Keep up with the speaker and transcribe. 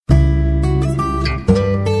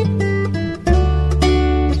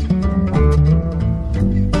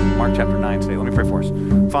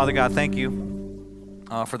Father God, thank you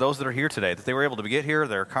for those that are here today, that they were able to get here,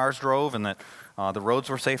 their cars drove, and that the roads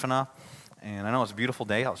were safe enough. And I know it's a beautiful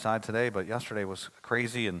day outside today, but yesterday was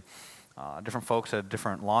crazy, and different folks had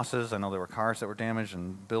different losses. I know there were cars that were damaged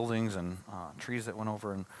and buildings and trees that went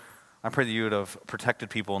over, and I pray that you would have protected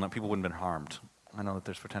people and that people wouldn't have been harmed. I know that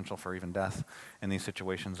there's potential for even death in these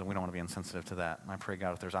situations, and we don't want to be insensitive to that. And I pray,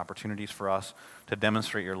 God, if there's opportunities for us to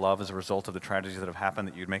demonstrate your love as a result of the tragedies that have happened,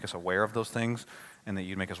 that you'd make us aware of those things, and that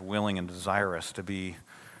you'd make us willing and desirous to be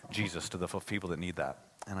Jesus to the people that need that.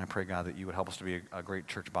 And I pray, God, that you would help us to be a great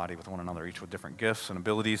church body with one another, each with different gifts and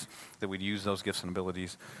abilities, that we'd use those gifts and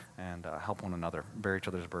abilities and help one another, bear each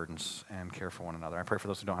other's burdens, and care for one another. I pray for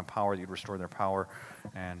those who don't have power, that you'd restore their power,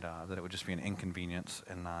 and that it would just be an inconvenience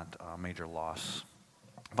and not a major loss.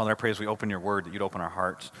 Father, I pray as we open your word, that you'd open our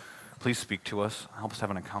hearts. Please speak to us. Help us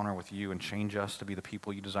have an encounter with you and change us to be the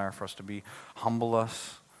people you desire for us to be. Humble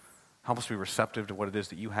us. Help us be receptive to what it is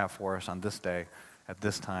that you have for us on this day, at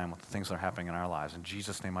this time, with the things that are happening in our lives. In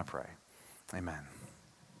Jesus' name I pray. Amen.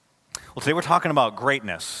 Well, today we're talking about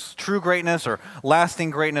greatness, true greatness or lasting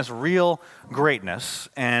greatness, real greatness.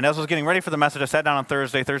 And as I was getting ready for the message, I sat down on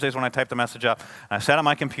Thursday. Thursday's when I typed the message up. And I sat on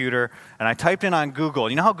my computer and I typed in on Google.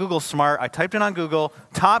 You know how Google's smart? I typed in on Google,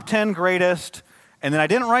 top 10 greatest, and then I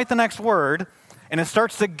didn't write the next word. And it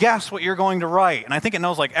starts to guess what you're going to write. And I think it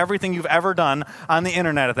knows like everything you've ever done on the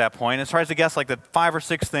internet at that point. It tries to guess like the 5 or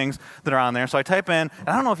 6 things that are on there. So I type in, and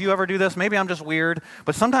I don't know if you ever do this, maybe I'm just weird,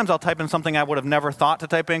 but sometimes I'll type in something I would have never thought to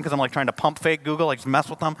type in because I'm like trying to pump fake Google, like just mess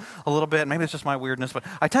with them a little bit. Maybe it's just my weirdness, but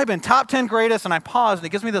I type in top 10 greatest and I pause and it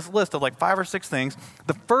gives me this list of like 5 or 6 things.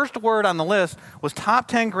 The first word on the list was top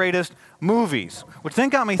 10 greatest movies, which then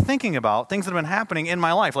got me thinking about things that have been happening in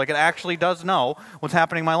my life. Like it actually does know what's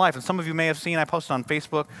happening in my life. And some of you may have seen, I posted on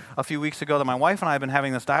Facebook a few weeks ago that my wife and I have been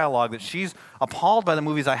having this dialogue that she's appalled by the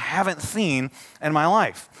movies I haven't seen in my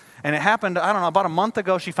life. And it happened, I don't know, about a month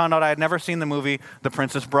ago she found out I had never seen the movie The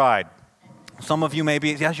Princess Bride. Some of you may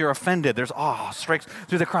be, yes, you're offended. There's, strikes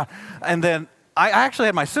through the crowd. And then I actually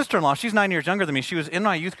had my sister-in-law, she's 9 years younger than me. She was in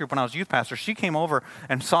my youth group when I was youth pastor. She came over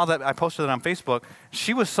and saw that I posted it on Facebook.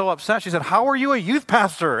 She was so upset. She said, "How are you a youth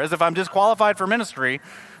pastor?" As if I'm disqualified for ministry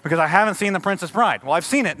because I haven't seen The Princess Bride. Well, I've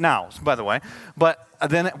seen it now, by the way. But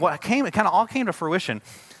then it kind of all came to fruition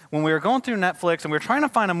when we were going through Netflix and we were trying to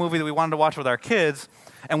find a movie that we wanted to watch with our kids,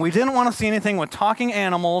 and we didn't want to see anything with talking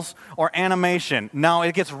animals or animation. Now,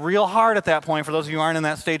 it gets real hard at that point for those of you who aren't in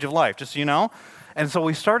that stage of life, just so you know. And so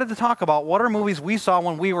we started to talk about what are movies we saw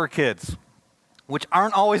when we were kids, which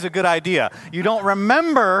aren't always a good idea. You don't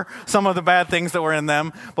remember some of the bad things that were in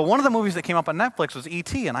them, but one of the movies that came up on Netflix was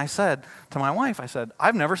E.T., and I said to my wife,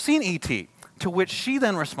 I've never seen E.T., to which she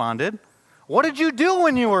then responded, "What did you do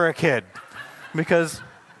when you were a kid?" Because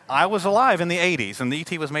I was alive in the 80s, and the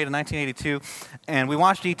E.T. was made in 1982, and we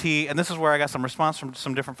watched E.T., and this is where I got some response from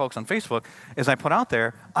some different folks on Facebook, is I put out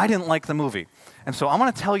there, I didn't like the movie. And so I'm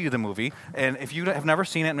going to tell you the movie, and if you have never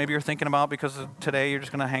seen it, maybe you're thinking about because today you're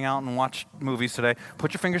just going to hang out and watch movies today,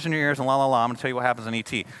 put your fingers in your ears and la la la, I'm going to tell you what happens in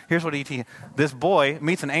E.T. Here's what E.T., this boy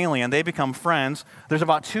meets an alien, they become friends, there's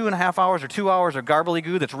about 2.5 hours or 2 hours of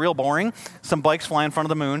garbly-goo that's real boring, some bikes fly in front of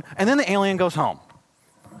the moon, and then the alien goes home.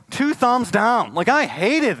 2 thumbs down. Like, I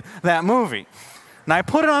hated that movie. And I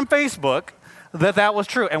put it on Facebook that was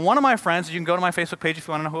true. And one of my friends, you can go to my Facebook page if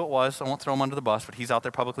you want to know who it was. I won't throw him under the bus, but he's out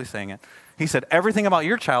there publicly saying it. He said, "Everything about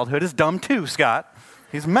your childhood is dumb too, Scott."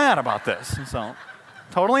 He's mad about this. And so,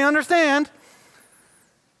 totally understand.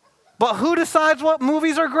 But who decides what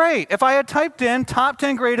movies are great? If I had typed in top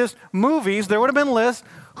 10 greatest movies, there would have been a list.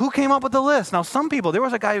 Who came up with the list? Now, some people, there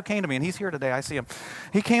was a guy who came to me, and he's here today, I see him.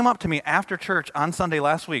 He came up to me after church on Sunday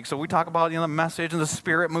last week. So we talk about the message and the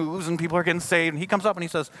Spirit moves and people are getting saved. And he comes up and he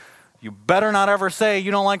says, "You better not ever say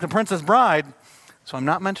you don't like The Princess Bride." So I'm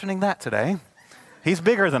not mentioning that today. He's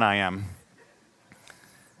bigger than I am.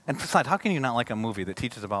 And besides, how can you not like a movie that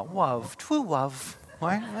teaches about love, true love?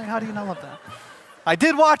 Why? How do you not love that? I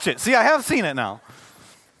did watch it. See, I have seen it now.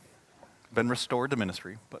 Been restored to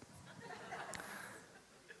ministry, but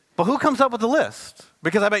who comes up with the list?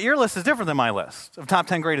 Because I bet your list is different than my list of top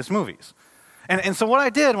 10 greatest movies. And so what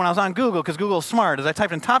I did when I was on Google, because Google's smart, is I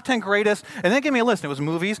typed in top 10 greatest, and then it gave me a list, and it was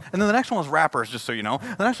movies, and then the next one was rappers, just so you know.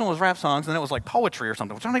 The next one was rap songs, and then it was like poetry or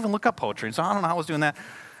something, which I don't even look up poetry, and so I don't know how I was doing that.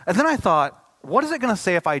 And then I thought, what is it going to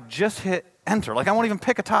say if I just hit enter? Like, I won't even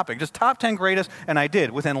pick a topic, just top 10 greatest, and I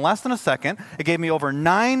did. Within less than a second, it gave me over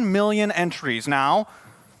 9 million entries. Now,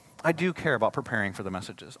 I do care about preparing for the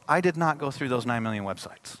messages. I did not go through those 9 million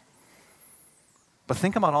websites. But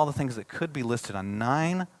think about all the things that could be listed on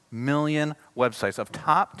 9 million websites of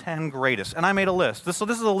top 10 greatest. And I made a list. So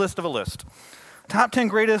this is a list of a list. Top 10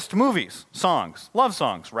 greatest movies, songs, love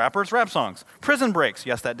songs, rappers, rap songs, prison breaks.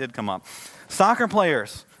 Yes, that did come up. Soccer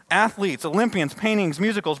players, athletes, Olympians, paintings,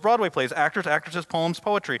 musicals, Broadway plays, actors, actresses, poems,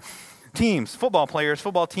 poetry. Teams, football players,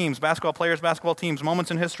 football teams, basketball players, basketball teams,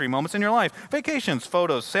 moments in history, moments in your life, vacations,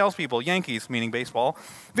 photos, salespeople, Yankees, meaning baseball,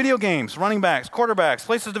 video games, running backs, quarterbacks,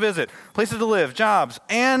 places to visit, places to live, jobs,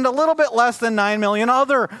 and a little bit less than 9 million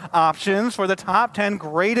other options for the top 10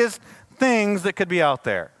 greatest things that could be out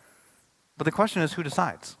there. But the question is, who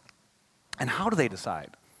decides? And how do they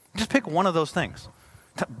decide? Just pick one of those things.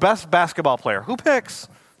 Best basketball player, who picks?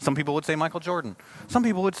 Some people would say Michael Jordan. Some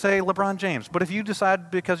people would say LeBron James. But if you decide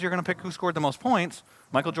because you're going to pick who scored the most points,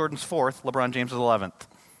 Michael Jordan's 4th, LeBron James is 11th.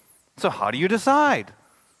 So how do you decide?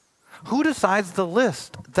 Who decides the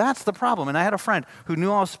list? That's the problem. And I had a friend who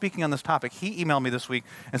knew I was speaking on this topic. He emailed me this week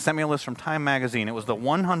and sent me a list from Time Magazine. It was the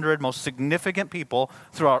 100 most significant people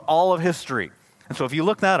throughout all of history. And so if you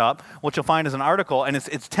look that up, what you'll find is an article, and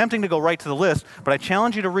it's tempting to go right to the list, but I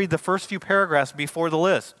challenge you to read the first few paragraphs before the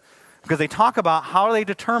list. Because they talk about how they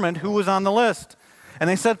determined who was on the list. And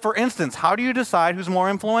they said, for instance, how do you decide who's more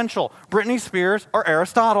influential, Britney Spears or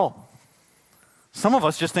Aristotle? Some of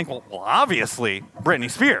us just think, well, obviously, Britney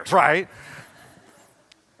Spears, right?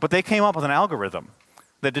 But they came up with an algorithm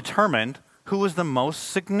that determined who was the most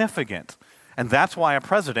significant. And that's why a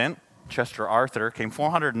president, Chester Arthur, came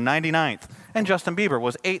 499th, and Justin Bieber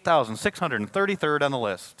was 8,633rd on the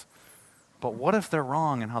list. But what if they're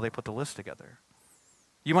wrong in how they put the list together?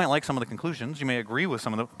 You might like some of the conclusions, you may agree with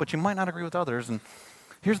some of them, but you might not agree with others. And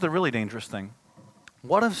here's the really dangerous thing.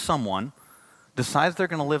 What if someone decides they're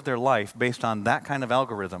going to live their life based on that kind of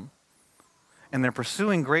algorithm, and they're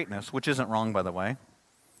pursuing greatness, which isn't wrong, by the way,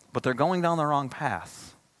 but they're going down the wrong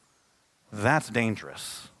path? That's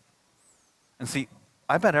dangerous. And see,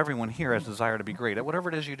 I bet everyone here has a desire to be great at whatever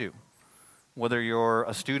it is you do. Whether you're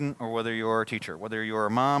a student or whether you're a teacher, whether you're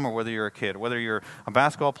a mom or whether you're a kid, whether you're a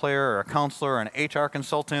basketball player or a counselor or an HR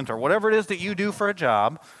consultant or whatever it is that you do for a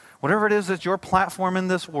job, whatever it is that's your platform in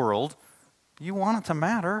this world, you want it to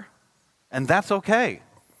matter, and that's okay.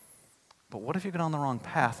 But what if you get on the wrong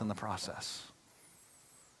path in the process?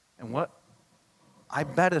 And what I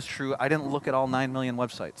bet is true, I didn't look at all 9 million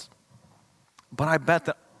websites, but I bet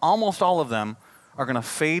that almost all of them are going to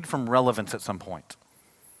fade from relevance at some point.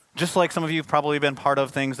 Just like some of you have probably been part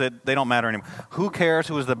of things that they don't matter anymore. Who cares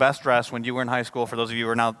who was the best dressed when you were in high school? For those of you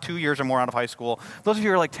who are now 2 years or more out of high school. Those of you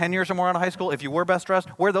who are like 10 years or more out of high school, if you were best dressed,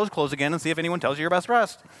 wear those clothes again and see if anyone tells you you're best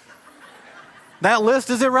dressed. That list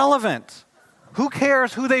is irrelevant. Who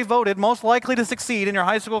cares who they voted most likely to succeed in your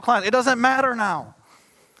high school class? It doesn't matter now.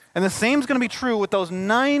 And the same is going to be true with those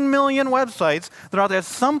 9 million websites that are out there. At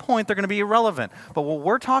some point, they're going to be irrelevant. But what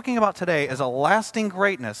we're talking about today is a lasting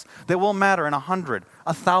greatness that will matter in 100,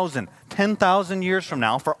 1,000, 10,000 years from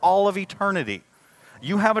now for all of eternity.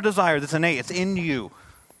 You have a desire that's innate. It's in you.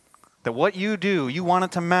 That what you do, you want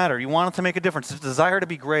it to matter. You want it to make a difference. It's a desire to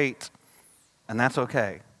be great. And that's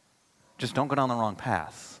okay. Just don't go down the wrong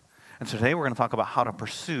path. And so today we're going to talk about how to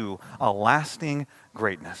pursue a lasting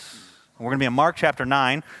greatness. We're going to be in Mark chapter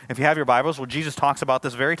 9. If you have your Bibles, where Jesus talks about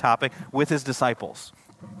this very topic with his disciples.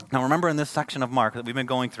 Now remember, in this section of Mark that we've been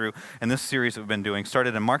going through in this series that we've been doing,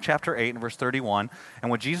 started in Mark chapter 8 and verse 31.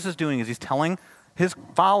 And what Jesus is doing is he's telling his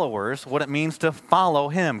followers what it means to follow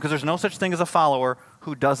him. Because there's no such thing as a follower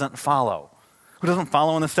who doesn't follow. Who doesn't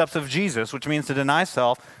follow in the steps of Jesus, which means to deny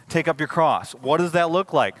self, take up your cross. What does that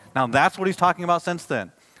look like? Now that's what he's talking about since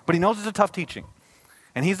then. But he knows it's a tough teaching.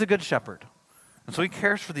 And he's the good shepherd. And so he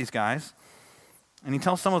cares for these guys, and he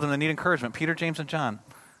tells some of them they need encouragement. Peter, James, and John,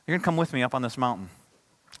 you're going to come with me up on this mountain.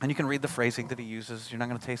 And you can read the phrasing that he uses. You're not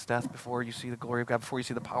going to taste death before you see the glory of God, before you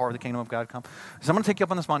see the power of the kingdom of God come. So I'm going to take you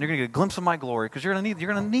up on this mountain. You're going to get a glimpse of my glory, because you're going to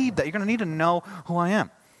need that. You're going to need to know who I am.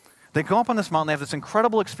 They go up on this mountain. They have this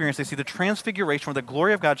incredible experience. They see the transfiguration where the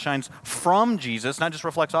glory of God shines from Jesus, not just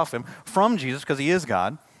reflects off him, from Jesus, because he is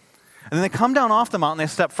God. And then they come down off the mountain. They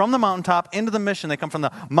step from the mountaintop into the mission. They come from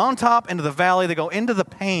the mountaintop into the valley. They go into the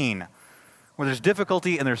pain where there's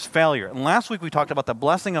difficulty and there's failure. And last week we talked about the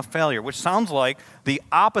blessing of failure, which sounds like the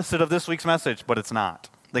opposite of this week's message, but it's not.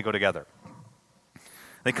 They go together.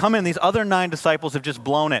 They come in. These other 9 disciples have just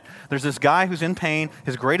blown it. There's this guy who's in pain,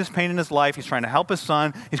 his greatest pain in his life. He's trying to help his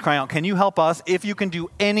son. He's crying out, can you help us? If you can do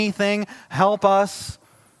anything, help us.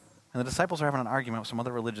 And the disciples are having an argument with some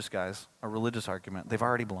other religious guys, a religious argument. They've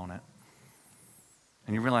already blown it.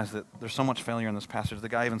 And you realize that there's so much failure in this passage. The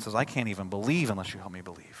guy even says, I can't even believe unless you help me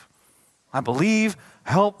believe. I believe,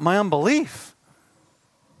 help my unbelief.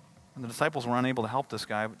 And the disciples were unable to help this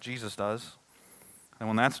guy, but Jesus does. And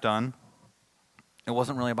when that's done, It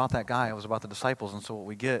wasn't really about that guy. It was about the disciples. And so what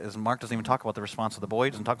we get is Mark doesn't even talk about the response of the boy.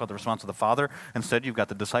 He doesn't talk about the response of the father. Instead, you've got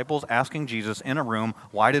the disciples asking Jesus in a room,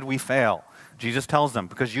 why did we fail? Jesus tells them,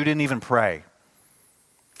 because you didn't even pray.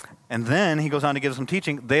 And then he goes on to give some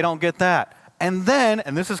teaching. They don't get that. And then,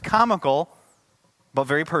 and this is comical, but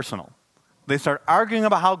very personal, they start arguing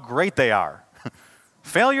about how great they are.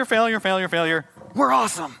 Failure, failure, failure, failure. We're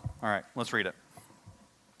awesome. All right, let's read it.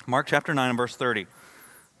 Mark chapter 9 and verse 30.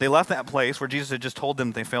 They left that place where Jesus had just told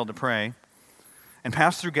them they failed to pray and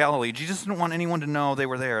passed through Galilee. Jesus didn't want anyone to know they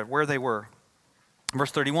were there, where they were. Verse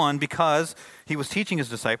 31, because he was teaching his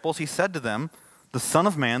disciples, he said to them, the Son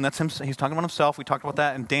of Man, that's him, he's talking about himself. We talked about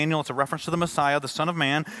that in Daniel. It's a reference to the Messiah. The Son of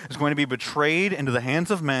Man is going to be betrayed into the hands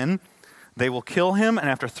of men. They will kill him, and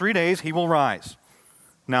after 3 days, he will rise.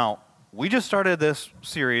 Now, we just started this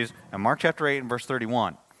series in Mark chapter 8 and verse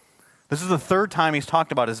 31. This is the third time he's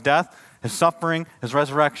talked about his death, his suffering, his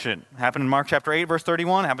resurrection. It happened in Mark chapter 8, verse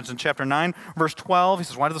 31. It happens in chapter 9, verse 12. He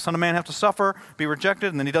says, why does the Son of Man have to suffer, be rejected?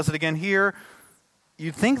 And then he does it again here.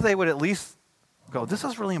 You'd think they would at least go, this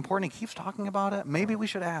is really important. He keeps talking about it. Maybe we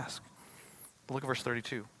should ask. But look at verse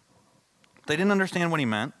 32. They didn't understand what he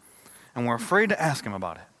meant and were afraid to ask him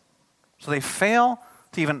about it. So they fail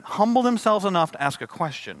to even humble themselves enough to ask a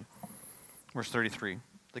question. Verse 33.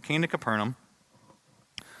 They came to Capernaum.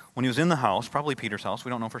 When he was in the house, probably Peter's house, we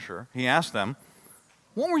don't know for sure, he asked them,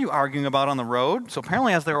 what were you arguing about on the road? So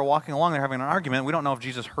apparently as they were walking along, they're having an argument. We don't know if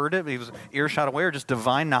Jesus heard it, but he was earshot away, or just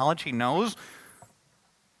divine knowledge, he knows.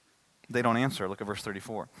 They don't answer. Look at verse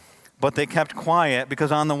 34. But they kept quiet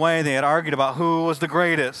because on the way they had argued about who was the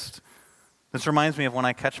greatest. This reminds me of when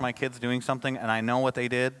I catch my kids doing something and I know what they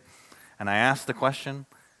did, and I ask the question,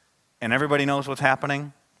 and everybody knows what's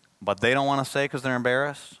happening, but they don't want to say because they're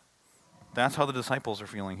embarrassed. That's how the disciples are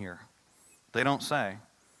feeling here. They don't say.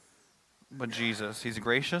 But Jesus, he's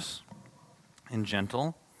gracious and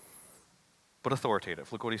gentle, but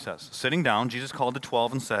authoritative. Look what he says. Sitting down, Jesus called the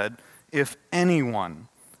 12 and said, if anyone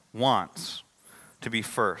wants to be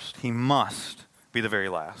first, he must be the very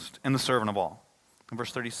last and the servant of all. In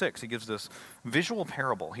verse 36, he gives this visual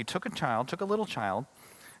parable. He took a little child,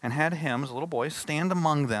 and had him, as a little boy, stand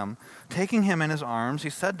among them. Taking him in his arms, he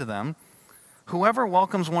said to them, whoever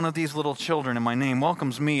welcomes one of these little children in my name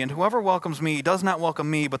welcomes me, and whoever welcomes me does not welcome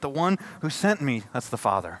me, but the one who sent me, that's the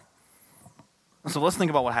Father. So let's think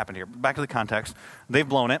about what happened here. Back to the context. They've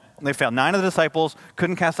blown it. They failed. 9 of the disciples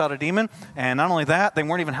couldn't cast out a demon, and not only that, they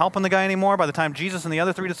weren't even helping the guy anymore. By the time Jesus and the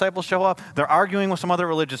other 3 disciples show up, they're arguing with some other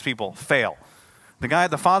religious people. Fail.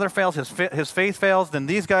 The father fails, his faith fails, then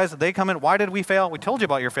these guys, they come in, why did we fail? We told you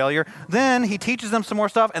about your failure. Then he teaches them some more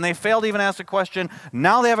stuff, and they fail to even ask a question.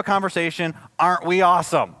 Now they have a conversation. Aren't we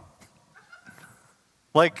awesome?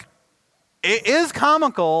 Like, it is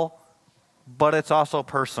comical, but it's also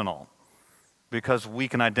personal, because we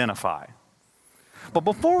can identify. But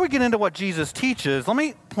before we get into what Jesus teaches, let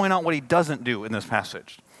me point out what he doesn't do in this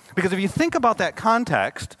passage. Because if you think about that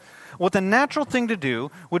context, what the natural thing to do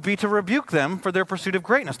would be to rebuke them for their pursuit of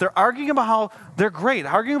greatness. They're arguing about how they're great,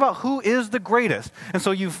 arguing about who is the greatest. And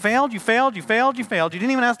so you failed. You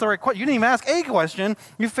didn't even ask the right question. You didn't even ask a question.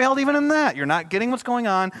 You failed even in that. You're not getting what's going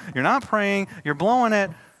on. You're not praying. You're blowing it.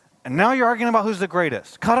 And now you're arguing about who's the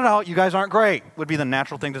greatest. Cut it out. You guys aren't great, would be the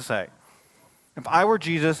natural thing to say. If I were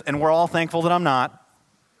Jesus, and we're all thankful that I'm not,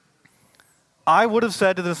 I would have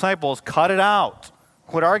said to the disciples, cut it out.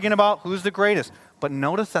 Quit arguing about who's the greatest. But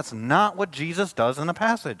notice that's not what Jesus does in the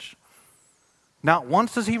passage. Not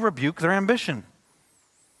once does he rebuke their ambition.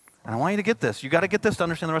 And I want you to get this. You got to get this to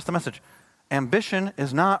understand the rest of the message. Ambition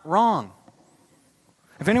is not wrong.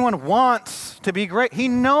 If anyone wants to be great, he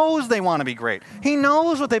knows they want to be great. He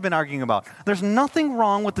knows what they've been arguing about. There's nothing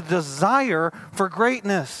wrong with the desire for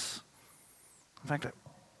greatness. In fact,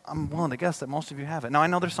 I'm willing to guess that most of you have it. Now, I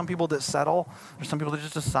know there's some people that settle. There's some people that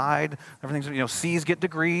just decide everything's, C's get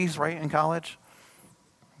degrees, right, in college.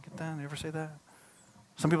 Get that? You ever say that?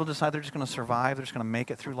 Some people decide they're just going to survive. They're just going to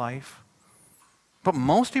make it through life. But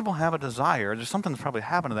most people have a desire. There's something that's probably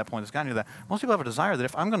happened at that point that's gotten you that. Most people have a desire that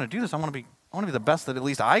if I'm going to do this, I want to be the best that at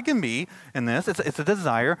least I can be in this. It's a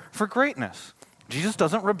desire for greatness. Jesus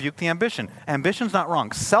doesn't rebuke the ambition. Ambition's not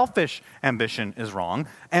wrong. Selfish ambition is wrong.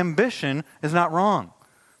 Ambition is not wrong.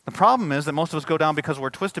 The problem is that most of us go down because we're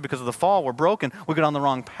twisted because of the fall. We're broken. We get on the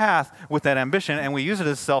wrong path with that ambition, and we use it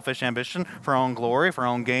as selfish ambition for our own glory, for our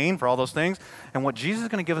own gain, for all those things. And what Jesus is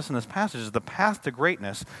going to give us in this passage is the path to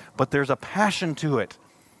greatness, but there's a passion to it.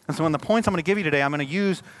 And so in the points I'm going to give you today, I'm going to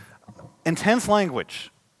use intense language.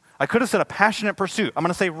 I could have said a passionate pursuit. I'm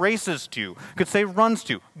going to say races to. Could say runs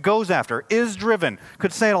to, goes after, is driven.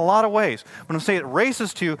 Could say it a lot of ways. But I'm going to say it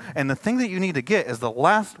races to, and the thing that you need to get is the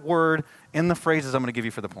last word in the phrases I'm going to give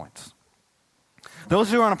you for the points.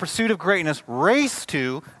 Those who are on a pursuit of greatness race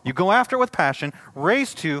to, you go after it with passion,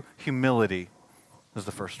 race to humility is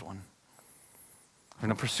the first one.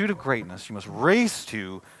 In a pursuit of greatness, you must race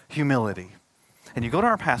to humility. And you go to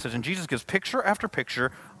our passage, and Jesus gives picture after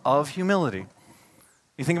picture of humility.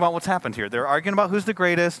 You think about what's happened here. They're arguing about who's the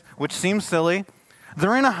greatest, which seems silly.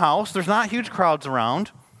 They're in a house. There's not huge crowds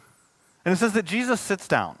around. And it says that Jesus sits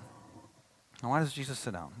down. Now, why does Jesus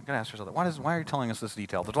sit down? You've got to ask yourself that. Why are you telling us this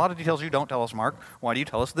detail? There's a lot of details you don't tell us, Mark. Why do you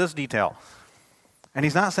tell us this detail? And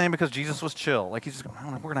he's not saying because Jesus was chill. Like he's just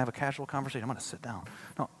going, we're going to have a casual conversation. I'm going to sit down.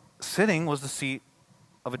 No, sitting was the seat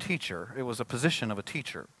of a teacher. It was a position of a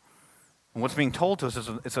teacher. And what's being told to us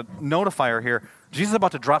is it's a notifier here. Jesus is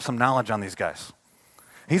about to drop some knowledge on these guys.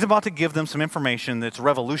 He's about to give them some information that's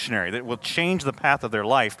revolutionary, that will change the path of their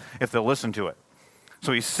life if they'll listen to it.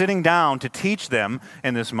 So he's sitting down to teach them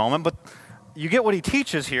in this moment, but you get what he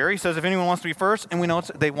teaches here. He says if anyone wants to be first, and we know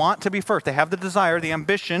they want to be first. They have the desire, the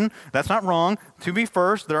ambition, that's not wrong, to be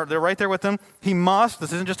first. They're right there with him. He must,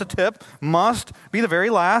 this isn't just a tip, must be the very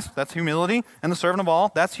last. That's humility. And the servant of all,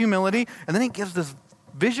 that's humility. And then he gives this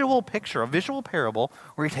visual picture, a visual parable,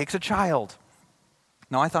 where he takes a child.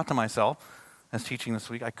 Now I thought to myself, as teaching this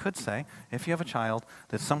week, I could say, if you have a child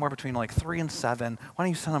that's somewhere between like 3 and 7, why don't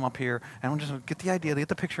you send them up here and we'll just get the idea, get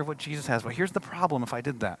the picture of what Jesus has. But here's the problem if I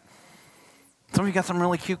did that. Some of you got some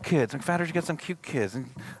really cute kids. And Fatters, you got some cute kids. And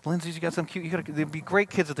Lindsay's, you got some cute, they'd be great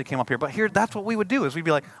kids if they came up here. But here, that's what we would do, is we'd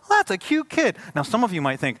be like, oh, that's a cute kid. Now, some of you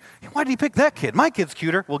might think, why did he pick that kid? My kid's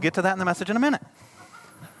cuter. We'll get to that in the message in a minute.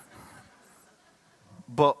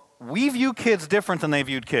 But we view kids different than they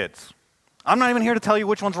viewed kids. I'm not even here to tell you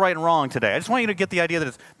which one's right and wrong today. I just want you to get the idea that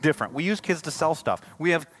it's different. We use kids to sell stuff. We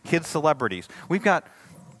have kid celebrities. We've got,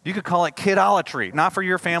 you could call it kidolatry, not for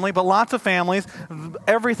your family, but lots of families,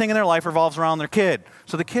 everything in their life revolves around their kid.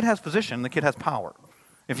 So the kid has position, the kid has power.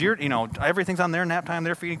 If you're, everything's on their nap time,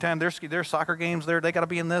 their feeding time, their soccer games, they got to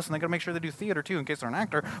be in this, and they got to make sure they do theater too in case they're an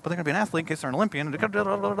actor, but they're going to be an athlete in case they're an Olympian.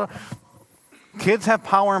 Kids have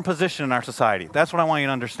power and position in our society. That's what I want you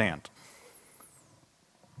to understand.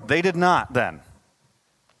 They did not then.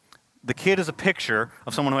 The kid is a picture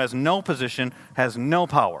of someone who has no position, has no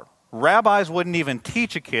power. Rabbis wouldn't even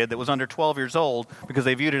teach a kid that was under 12 years old because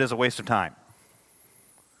they viewed it as a waste of time.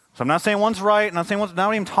 So I'm not saying one's right, I'm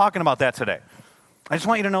not even talking about that today. I just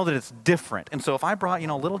want you to know that it's different. And so if I brought,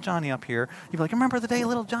 little Johnny up here, you'd be like, remember the day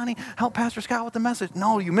little Johnny helped Pastor Scott with the message?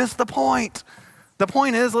 No, you missed the point. The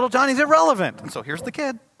point is little Johnny's irrelevant. And so here's the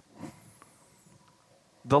kid.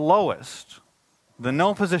 The lowest, the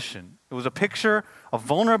no position. It was a picture of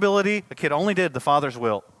vulnerability. The kid only did the Father's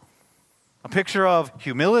will. A picture of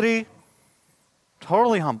humility,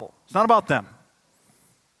 totally humble. It's not about them.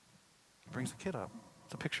 He brings the kid up.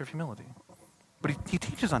 It's a picture of humility. But he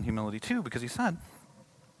teaches on humility too, because he said,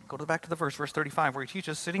 back to the verse 35, where he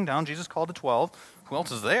teaches, sitting down, Jesus called the 12. Who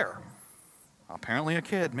else is there? Apparently a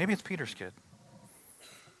kid. Maybe it's Peter's kid.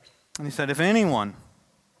 And he said, if anyone,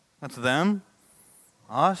 that's them,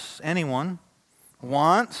 us, anyone,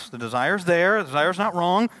 wants, the desire's there, the desire's not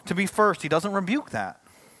wrong, to be first. He doesn't rebuke that.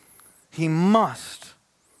 He must.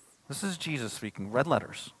 This is Jesus speaking, red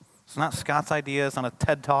letters. It's not Scott's idea. It's not a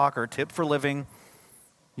TED Talk or a tip for living.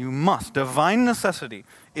 You must. Divine necessity.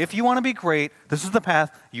 If you want to be great, this is the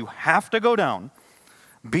path you have to go down.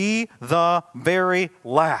 Be the very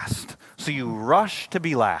last. So you rush to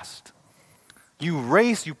be last. You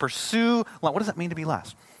race, you pursue. What does that mean to be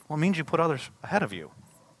last? Well, it means you put others ahead of you.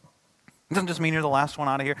 It doesn't just mean you're the last one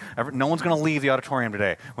out of here. No one's going to leave the auditorium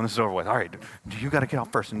today when this is over with. All right, you got to get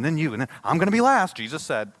out first, and then you, and then I'm going to be last. Jesus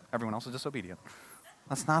said, everyone else is disobedient.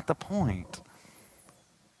 That's not the point.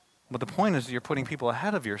 But the point is you're putting people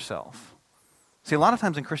ahead of yourself. See, a lot of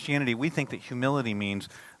times in Christianity, we think that humility means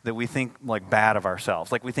that we think like bad of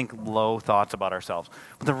ourselves, like we think low thoughts about ourselves.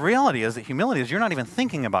 But the reality is that humility is you're not even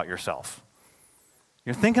thinking about yourself.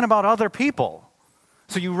 You're thinking about other people.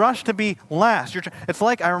 So you rush to be last. It's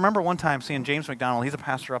like, I remember one time seeing James McDonald. He's a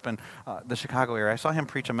pastor up in the Chicago area. I saw him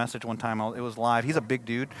preach a message one time. It was live. He's a big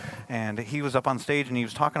dude. And he was up on stage and he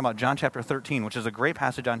was talking about John chapter 13, which is a great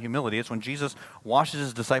passage on humility. It's when Jesus washes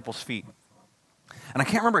his disciples' feet. And I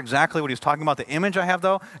can't remember exactly what he was talking about. The image I have,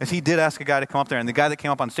 though, is he did ask a guy to come up there. And the guy that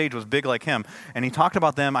came up on stage was big like him. And he talked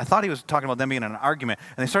about them. I thought he was talking about them being in an argument.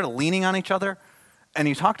 And they started leaning on each other. And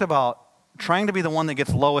he talked about trying to be the one that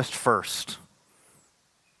gets lowest first.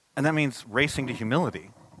 And that means racing to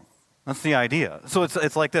humility. That's the idea. So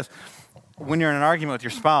it's like this. When you're in an argument with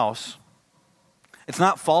your spouse, It's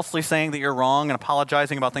not falsely saying that you're wrong and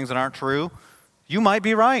apologizing about things that aren't true. You might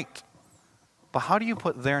be right. But how do you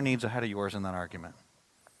put their needs ahead of yours in that argument?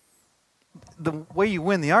 The way you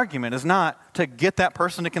win the argument is not to get that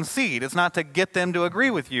person to concede. It's not to get them to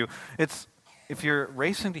agree with you. It's if you're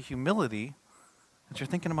racing to humility, that you're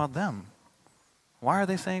thinking about them. Why are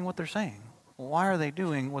they saying what they're saying? Why are they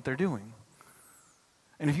doing what they're doing?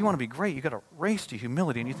 And if you want to be great, you've got to race to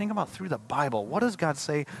humility. And you think about through the Bible, what does God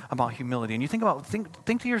say about humility? And you think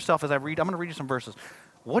to yourself as I read, I'm going to read you some verses.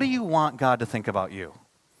 What do you want God to think about you?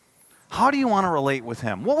 How do you want to relate with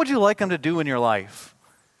him? What would you like him to do in your life?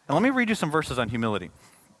 And let me read you some verses on humility.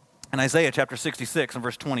 In Isaiah chapter 66 and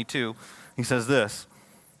verse 22, he says this.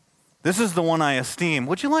 This is the one I esteem.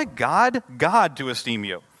 Would you like God to esteem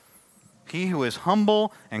you? He who is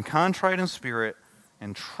humble and contrite in spirit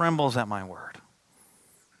and trembles at my word.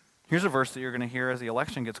 Here's a verse that you're going to hear as the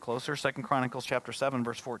election gets closer. 2 Chronicles chapter 7,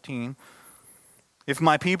 verse 14. If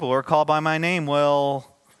my people who are called by my name will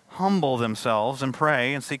humble themselves and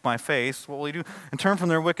pray and seek my face, what will he do? And turn from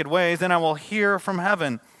their wicked ways, then I will hear from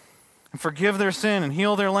heaven and forgive their sin and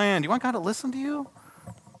heal their land. You want God to listen to you?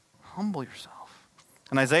 Humble yourself.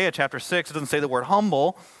 In Isaiah chapter 6, it doesn't say the word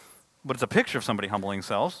humble, but it's a picture of somebody humbling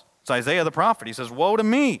themselves. It's Isaiah the prophet. He says, woe to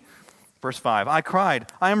me. Verse 5, I cried,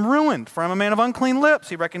 I am ruined, for I am a man of unclean lips.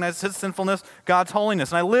 He recognizes his sinfulness, God's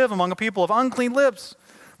holiness, and I live among a people of unclean lips.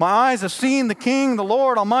 My eyes have seen the King, the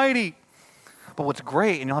Lord Almighty. But what's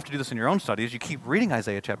great, and you'll have to do this in your own study, is you keep reading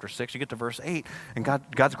Isaiah chapter 6, you get to verse 8, and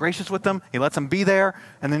God's gracious with them. He lets them be there,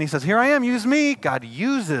 and then he says, here I am, use me. God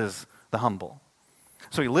uses the humble.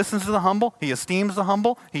 So he listens to the humble, he esteems the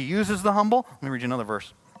humble, he uses the humble. Let me read you another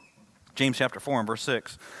verse. James chapter 4 and verse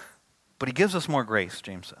 6. But he gives us more grace,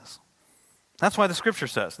 James says. That's why the scripture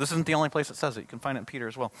says, this isn't the only place it says it. You can find it in Peter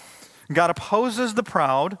as well. God opposes the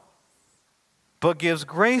proud, but gives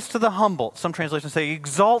grace to the humble. Some translations say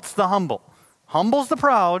exalts the humble. Humbles the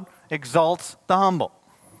proud, exalts the humble.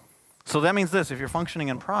 So that means this, if you're functioning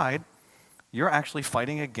in pride, you're actually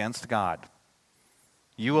fighting against God.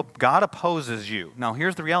 God opposes you. Now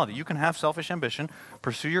here's the reality. You can have selfish ambition,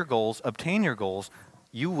 pursue your goals, obtain your goals.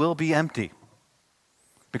 You will be empty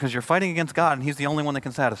because you're fighting against God and he's the only one that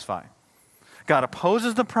can satisfy. God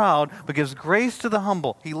opposes the proud, but gives grace to the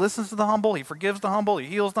humble. He listens to the humble. He forgives the humble. He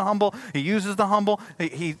heals the humble. He uses the humble.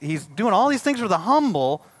 He's doing all these things for the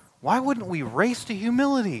humble. Why wouldn't we race to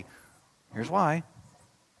humility? Here's why.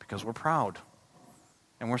 Because we're proud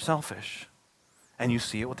and we're selfish. And you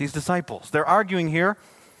see it with these disciples. They're arguing here.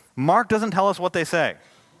 Mark doesn't tell us what they say,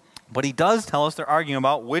 but he does tell us they're arguing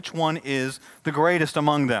about which one is the greatest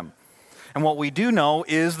among them. And what we do know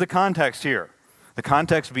is the context here. The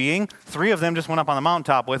context being, 3 of them just went up on the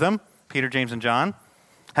mountaintop with him, Peter, James, and John,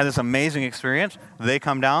 had this amazing experience. They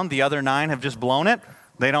come down. The other 9 have just blown it.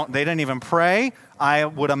 They didn't even pray. I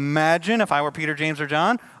would imagine if I were Peter, James, or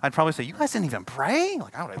John, I'd probably say, you guys didn't even pray?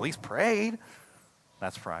 Like, I would at least prayed.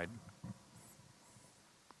 That's pride.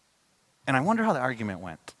 And I wonder how the argument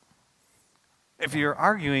went. If you're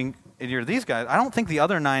arguing, and you're these guys, I don't think the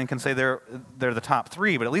other 9 can say they're the top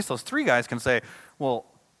 3, but at least those 3 guys can say, well,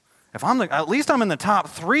 if at least I'm in the top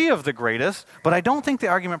 3 of the greatest, but I don't think the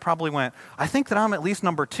argument probably went, I think that I'm at least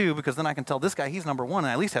number 2 because then I can tell this guy he's number 1 and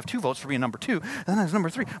I at least have 2 votes for being number 2, and then there's number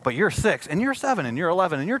 3, but you're 6 and you're 7 and you're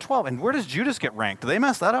 11 and you're 12, and where does Judas get ranked? Do they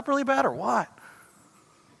mess that up really bad or what?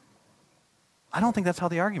 I don't think that's how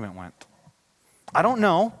the argument went. I don't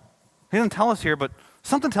know. He didn't tell us here, but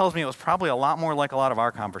something tells me it was probably a lot more like a lot of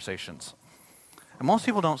our conversations. And most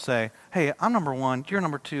people don't say, hey, I'm number 1, you're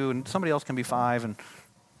number 2, and somebody else can be 5, and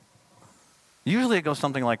usually it goes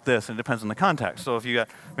something like this, and it depends on the context. So if you got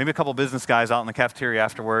maybe a couple business guys out in the cafeteria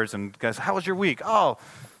afterwards, and guys, how was your week? Oh,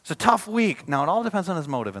 it's a tough week. Now, it all depends on his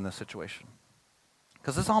motive in this situation.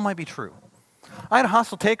 Because this all might be true. I had a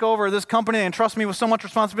hostile takeover of this company and entrusted me with so much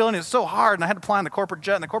responsibility. It's so hard, and I had to fly on the corporate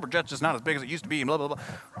jet, and the corporate jet's just not as big as it used to be, and blah, blah, blah.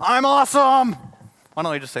 I'm awesome! Why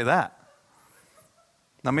don't I just say that?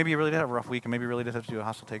 Now, maybe you really did have a rough week, and maybe you really did have to do a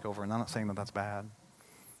hostile takeover, and I'm not saying that that's bad.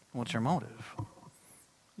 What's your motive?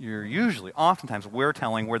 Oftentimes, we're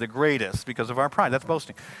telling we're the greatest because of our pride. That's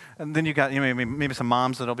boasting. And then you got maybe some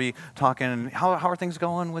moms that'll be talking, how are things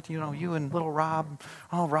going with you and little Rob?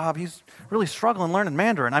 Oh, Rob, he's really struggling learning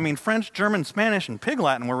Mandarin. I mean, French, German, Spanish, and Pig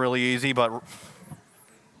Latin were really easy, but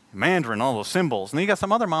Mandarin, all those symbols. And then you got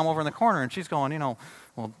some other mom over in the corner, and she's going,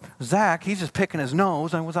 well, Zach, he's just picking his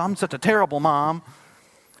nose. I'm such a terrible mom.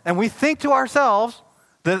 And we think to ourselves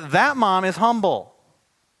that mom is humble.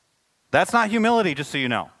 That's not humility, just so you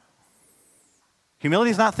know.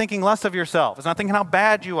 Humility is not thinking less of yourself. It's not thinking how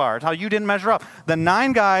bad you are. It's how you didn't measure up. The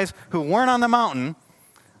 9 guys who weren't on the mountain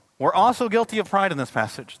were also guilty of pride in this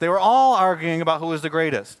passage. They were all arguing about who was the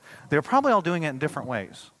greatest. They were probably all doing it in different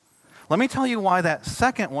ways. Let me tell you why that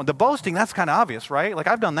second one, the boasting, that's kind of obvious, right? Like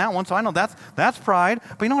I've done that one, so I know that's pride.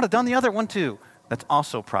 But you know what? I've done the other one too. That's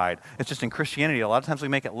also pride. It's just in Christianity, a lot of times we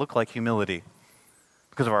make it look like humility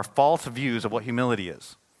because of our false views of what humility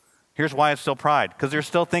is. Here's why it's still pride, because they're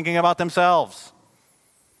still thinking about themselves.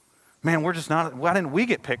 Man, we're just not, why didn't we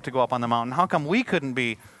get picked to go up on the mountain? How come we couldn't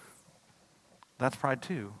be? That's pride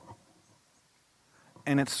too.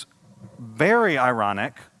 And it's very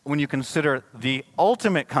ironic when you consider the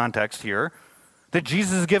ultimate context here, that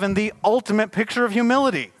Jesus is given the ultimate picture of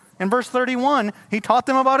humility. In verse 31, he taught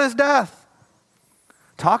them about his death.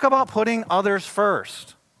 Talk about putting others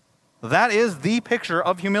first. That is the picture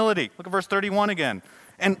of humility. Look at verse 31 again.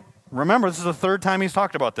 And remember, this is the third time he's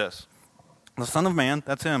talked about this. The Son of Man,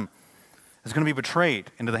 that's him, is going to be betrayed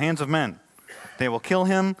into the hands of men. They will kill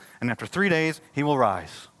him, and after 3 days, he will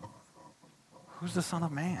rise. Who's the Son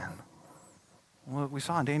of Man? Well, we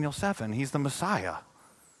saw in Daniel 7, he's the Messiah.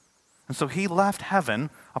 And so he left heaven,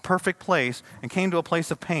 a perfect place, and came to a place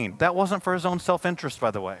of pain. That wasn't for his own self-interest, by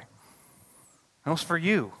the way. That was for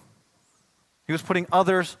you. He was putting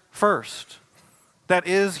others first. That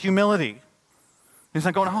is humility. He's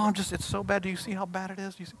not going, it's so bad. Do you see how bad it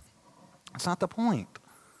is? Do you see? That's not the point.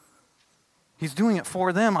 He's doing it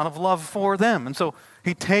for them, out of love for them. And so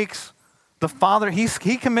he takes the Father, he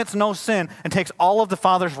commits no sin and takes all of the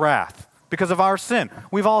Father's wrath because of our sin.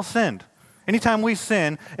 We've all sinned. Anytime we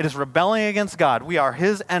sin, it is rebelling against God. We are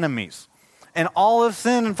his enemies. And all have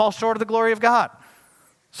sinned and fall short of the glory of God.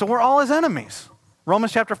 So we're all his enemies.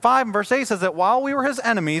 Romans chapter 5 and verse 8 says that while we were his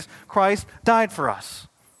enemies, Christ died for us.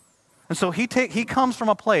 And so he comes from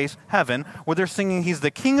a place, heaven, where they're singing he's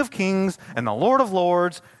the King of Kings and the Lord of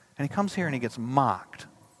Lords, and he comes here and he gets mocked.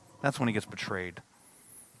 That's when he gets betrayed.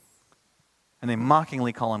 And they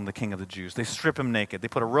mockingly call him the King of the Jews. They strip him naked. They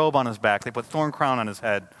put a robe on his back. They put a thorn crown on his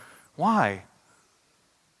head. Why?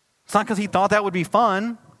 It's not because he thought that would be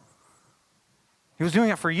fun. He was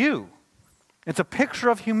doing it for you. It's a picture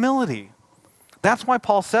of humility. That's why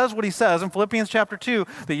Paul says what he says in Philippians chapter 2,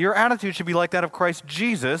 that your attitude should be like that of Christ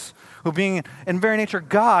Jesus, who being in very nature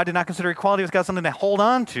God, did not consider equality with God something to hold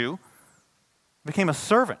on to, became a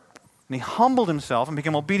servant. And he humbled himself and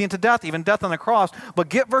became obedient to death, even death on the cross. But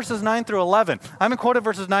get verses 9 through 11. I haven't quoted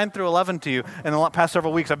verses 9 through 11 to you in the past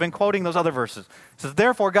several weeks. I've been quoting those other verses. It says,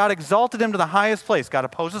 therefore God exalted him to the highest place. God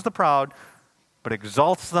opposes the proud, but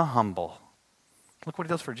exalts the humble. Look what he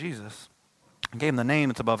does for Jesus. He gave him the name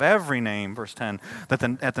that's above every name, verse 10, that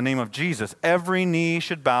at the name of Jesus, every knee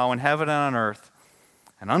should bow in heaven and on earth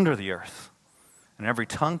and under the earth, and every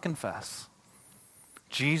tongue confess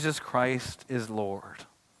Jesus Christ is Lord,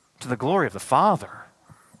 to the glory of the Father.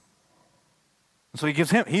 And so he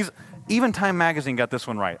gives him, even Time Magazine got this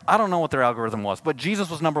one right. I don't know what their algorithm was, but Jesus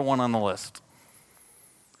was number one on the list.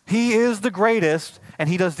 He is the greatest, and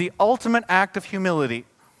he does the ultimate act of humility.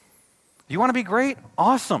 You want to be great?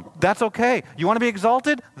 Awesome. That's okay. You want to be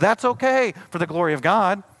exalted? That's okay. For the glory of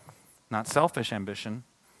God, not selfish ambition.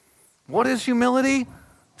 What is humility?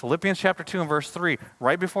 Philippians chapter 2 and verse 3.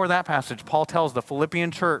 Right before that passage, Paul tells the Philippian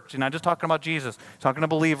church, he's not just talking about Jesus, he's talking to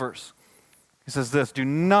believers. He says this, do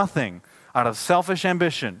nothing out of selfish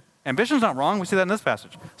ambition. Ambition's not wrong. We see that in this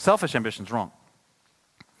passage. Selfish ambition's wrong.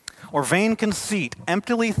 Or vain conceit,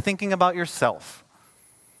 emptily thinking about yourself.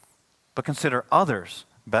 But consider others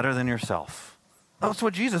better than yourself. That's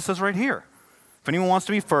what Jesus says right here. If anyone wants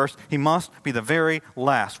to be first, he must be the very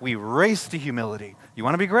last. We race to humility. You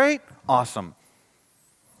want to be great? Awesome.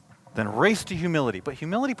 Then race to humility. But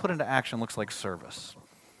humility put into action looks like service.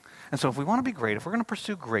 And so if we want to be great, if we're going to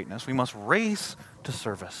pursue greatness, we must race to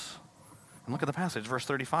service. And look at the passage, verse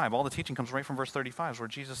 35. All the teaching comes right from verse 35, where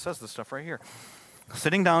Jesus says this stuff right here.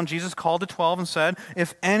 Sitting down, Jesus called the 12 and said,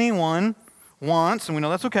 if anyone wants, and we know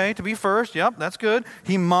that's okay, to be first, yep, that's good.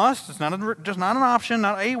 He must, it's just not an option,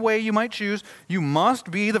 not a way you might choose. You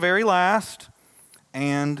must be the very last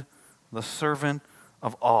and the servant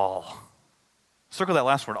of all. Circle that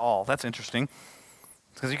last word, all. That's interesting.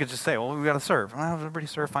 Because you could just say, well, we've got to serve. Well, everybody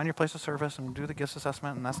serve. Find your place of service and do the gifts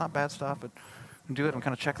assessment, and that's not bad stuff, but do it and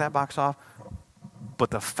kind of check that box off.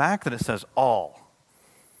 But the fact that it says all,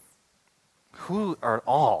 who are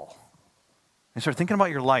all? And start thinking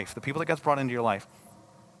about your life, the people that God's brought into your life.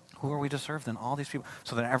 Who are we to serve then? All these people.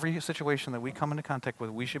 So that every situation that we come into contact with,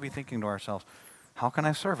 we should be thinking to ourselves, how can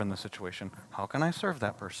I serve in this situation? How can I serve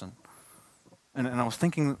that person? And I was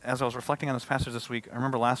thinking, as I was reflecting on this passage this week, I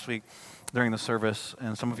remember last week during the service,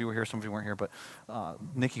 and some of you were here, some of you weren't here, but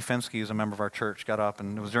Nikki Fensky is a member of our church, got up,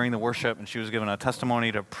 and it was during the worship, and she was given a testimony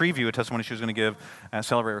to preview a testimony she was going to give at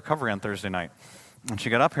Celebrate Recovery on Thursday night. And she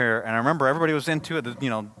got up here, and I remember everybody was into it.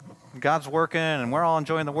 God's working, and we're all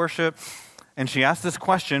enjoying the worship. And she asked this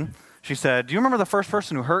question. She said, do you remember the first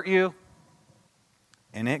person who hurt you?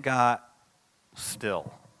 And it got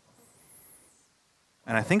still.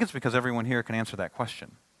 And I think it's because everyone here can answer that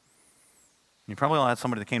question. You probably all had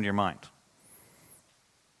somebody that came to your mind.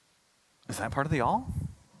 Is that part of the all?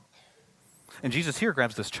 And Jesus here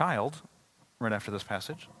grabs this child right after this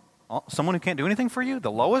passage. Someone who can't do anything for you,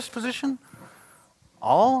 the lowest position,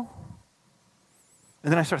 all.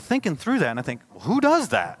 And then I start thinking through that, and I think, well, who does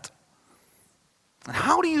that? And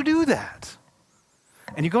how do you do that?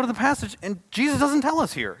 And you go to the passage, and Jesus doesn't tell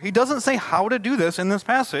us here. He doesn't say how to do this in this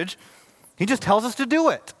passage. He just tells us to do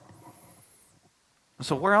it.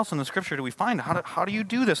 So where else in the scripture do we find how do you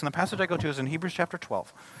do this? And the passage I go to is in Hebrews chapter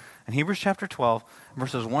 12. In Hebrews chapter 12,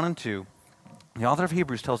 verses 1 and 2, the author of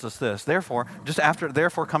Hebrews tells us this. Therefore,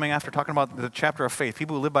 coming after talking about the chapter of faith,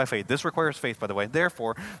 people who live by faith. This requires faith, by the way.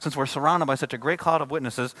 Therefore, since we're surrounded by such a great cloud of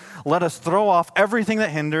witnesses, let us throw off everything that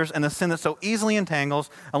hinders and the sin that so easily entangles,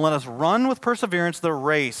 and let us run with perseverance the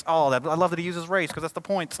race. I love that he uses race, because that's the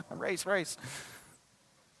point. Race.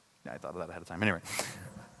 Yeah, I thought of that ahead of time. Anyway,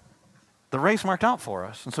 the race marked out for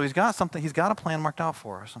us. And so he's got a plan marked out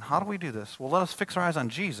for us. And how do we do this? Well, let us fix our eyes on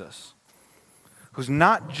Jesus, who's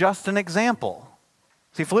not just an example.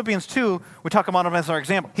 See, Philippians 2, we talk about him as our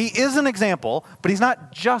example. He is an example, but he's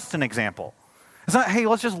not just an example. It's not, hey,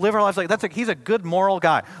 let's just live our lives like he's a good moral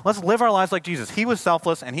guy. Let's live our lives like Jesus. He was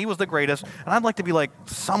selfless, and he was the greatest, and I'd like to be like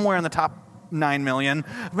somewhere in the top 9 million.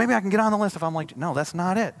 Maybe I can get on the list if I'm like, no, that's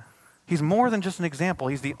not it. He's more than just an example.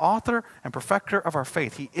 He's the author and perfecter of our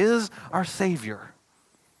faith. He is our Savior.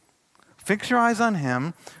 Fix your eyes on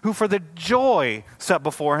him, who for the joy set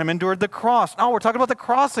before him endured the cross. Oh, we're talking about the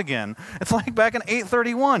cross again. It's like back in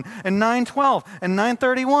 8:31 and 9:12 and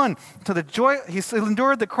 9:31. To the joy, he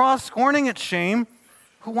endured the cross, scorning its shame.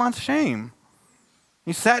 Who wants shame?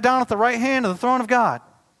 He sat down at the right hand of the throne of God.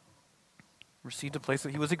 Received a place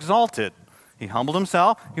that he was exalted. He humbled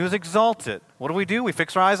himself. He was exalted. What do? We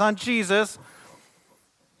fix our eyes on Jesus.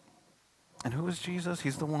 And who is Jesus?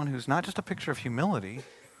 He's the one who's not just a picture of humility.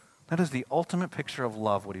 That is the ultimate picture of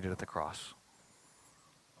love, what he did at the cross.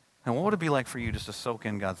 And what would it be like for you just to soak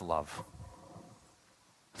in God's love?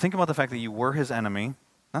 Think about the fact that you were his enemy.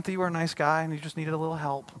 Not that you were a nice guy and you just needed a little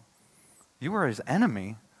help. You were his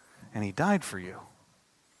enemy, and he died for you.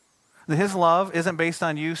 That his love isn't based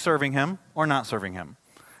on you serving him or not serving him.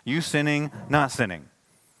 You sinning, not sinning.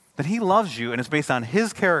 That he loves you, and it's based on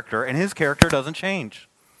his character, and his character doesn't change.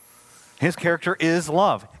 His character is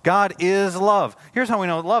love. God is love. Here's how we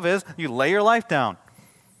know what love is. You lay your life down.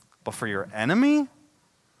 But for your enemy,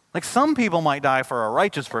 like some people might die for a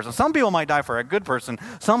righteous person. Some people might die for a good person.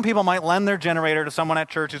 Some people might lend their generator to someone at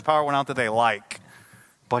church whose power went out that they like.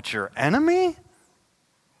 But your enemy?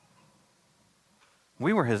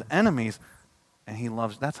 We were his enemies, and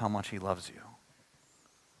that's how much he loves you.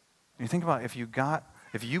 You think about if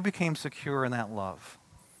you became secure in that love.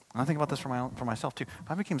 And I think about this for myself too. If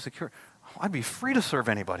I became secure, I'd be free to serve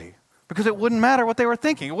anybody because it wouldn't matter what they were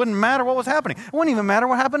thinking. It wouldn't matter what was happening. It wouldn't even matter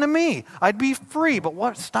what happened to me. I'd be free. But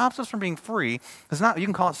what stops us from being free is not, you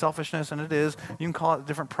can call it selfishness, and it is. You can call it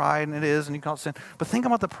different pride, and it is. And you can call it sin. But think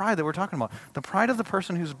about the pride that we're talking about. The pride of the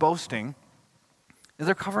person who's boasting is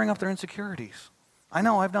they're covering up their insecurities. I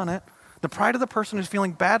know, I've done it. The pride of the person who's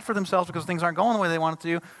feeling bad for themselves because things aren't going the way they want it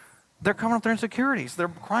to, they're covering up their insecurities. They're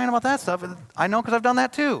crying about that stuff. I know because I've done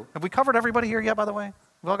that too. Have we covered everybody here yet, by the way?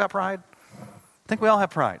 We've all got pride? I think we all have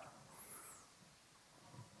pride.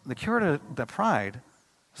 The cure to that pride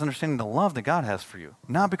is understanding the love that God has for you.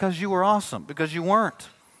 Not because you were awesome, because you weren't.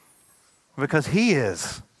 Because he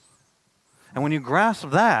is. And when you grasp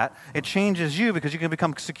that, it changes you because you can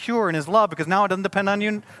become secure in his love because now it doesn't depend on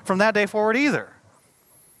you from that day forward either.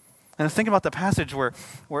 And I was thinking about the passage where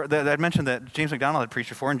I mentioned that James McDonald had preached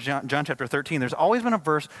before in John chapter 13. There's always been a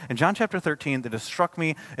verse in John chapter 13 that has struck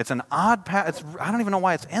me. It's an odd passage. I don't even know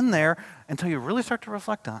why it's in there until you really start to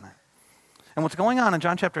reflect on it. And what's going on in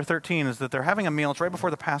John chapter 13 is that they're having a meal. It's right before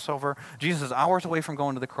the Passover. Jesus is hours away from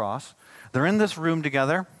going to the cross. They're in this room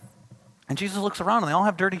together, and Jesus looks around, and they all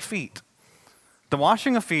have dirty feet. The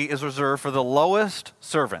washing of feet is reserved for the lowest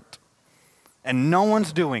servant, and no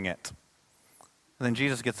one's doing it. And then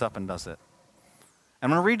Jesus gets up and does it.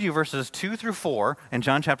 I'm going to read you verses 2 through 4 in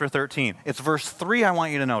John chapter 13. It's verse 3 I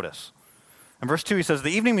want you to notice. In verse 2 he says,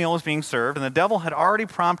 the evening meal was being served, and the devil had already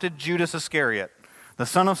prompted Judas Iscariot, the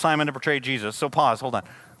son of Simon, to betray Jesus. So pause, hold on.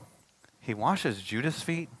 He washes Judas'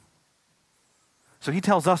 feet? So he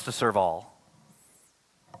tells us to serve all.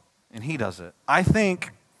 And he does it. I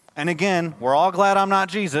think, and again, we're all glad I'm not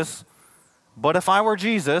Jesus, but if I were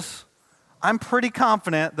Jesus, I'm pretty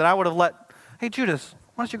confident that I would have let, hey, Judas,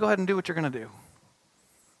 why don't you go ahead and do what you're going to do?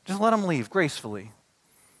 Just let him leave gracefully.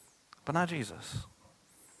 But not Jesus.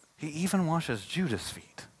 He even washes Judas'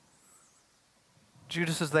 feet.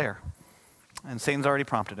 Judas is there, and Satan's already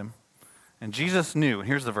prompted him. And Jesus knew, and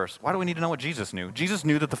here's the verse. Why do we need to know what Jesus knew? Jesus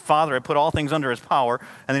knew that the Father had put all things under his power,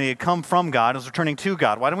 and that he had come from God and was returning to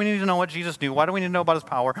God. Why do we need to know what Jesus knew? Why do we need to know about his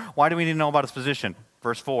power? Why do we need to know about his position?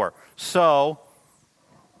 Verse 4. So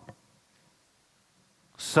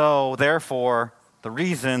therefore, the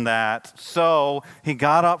reason that, he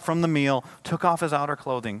got up from the meal, took off his outer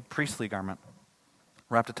clothing, priestly garment,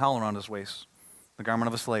 wrapped a towel around his waist, the garment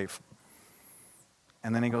of a slave.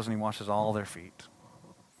 And then he goes and he washes all their feet.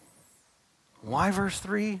 Why verse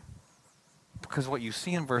 3? Because what you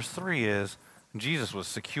see in verse 3 is Jesus was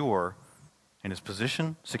secure in his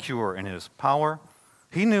position, secure in his power.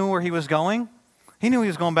 He knew where he was going. He knew he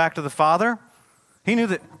was going back to the Father. He knew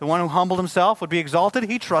that the one who humbled himself would be exalted.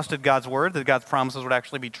 He trusted God's word, that God's promises would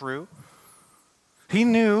actually be true. He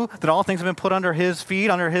knew that all things have been put under his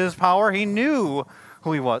feet, under his power. He knew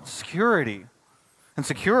who he was. Security. And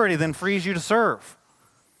security then frees you to serve.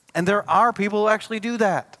 And there are people who actually do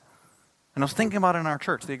that. And I was thinking about it in our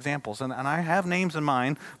church, the examples. And I have names in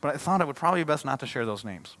mind, but I thought it would probably be best not to share those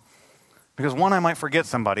names. Because one, I might forget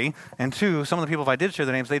somebody. And two, some of the people, if I did share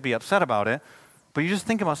their names, they'd be upset about it. But you just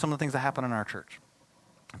think about some of the things that happen in our church.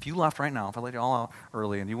 If you left right now, if I let you all out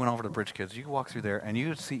early and you went over to Bridge Kids, you could walk through there and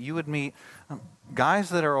you would meet guys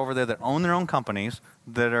that are over there that own their own companies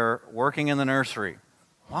that are working in the nursery.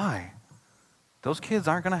 Why? Those kids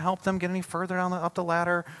aren't going to help them get any further up the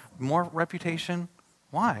ladder, more reputation.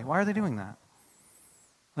 Why? Why are they doing that?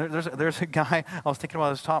 There's a guy I was thinking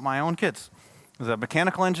about who's taught my own kids. He's a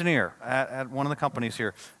mechanical engineer at one of the companies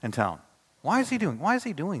here in town. Why is he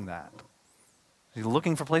doing that? He's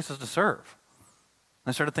looking for places to serve.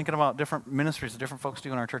 I started thinking about different ministries that different folks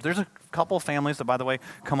do in our church. There's a couple of families that, by the way,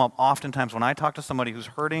 come up oftentimes when I talk to somebody who's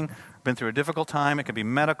hurting, been through a difficult time. It can be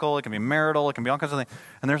medical, it can be marital, it can be all kinds of things.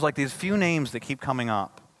 And there's like these few names that keep coming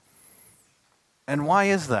up. And why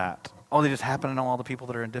is that? Oh, they just happen to know all the people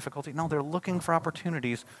that are in difficulty? No, they're looking for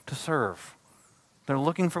opportunities to serve. They're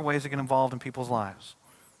looking for ways to get involved in people's lives.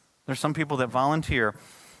 There's some people that volunteer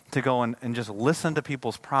to go and just listen to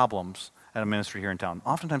people's problems at a ministry here in town.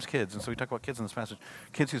 Oftentimes kids, and so we talk about kids in this passage.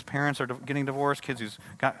 Kids whose parents are getting divorced, kids who's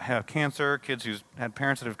have cancer, kids who's had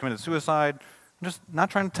parents that have committed suicide. I'm just not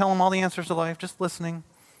trying to tell them all the answers to life, just listening.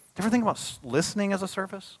 Do you ever think about listening as a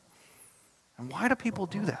service? And why do people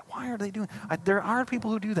do that? Why are they doing there are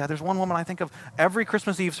people who do that. There's one woman I think of every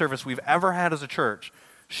Christmas Eve service we've ever had as a church.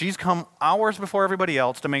 She's come hours before everybody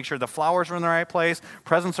else to make sure the flowers are in the right place,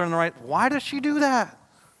 presents are in the right. Why does she do that?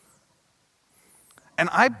 And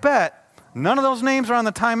I bet none of those names are on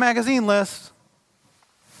the Time magazine list.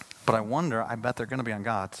 But I bet they're going to be on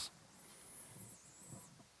God's.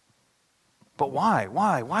 But why?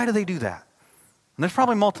 Why do they do that? And there's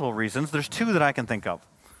probably multiple reasons. There's two that I can think of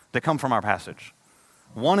that come from our passage.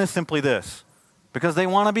 One is simply this: because they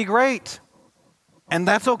want to be great. And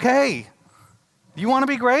that's okay. You want to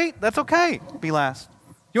be great? That's okay. Be last.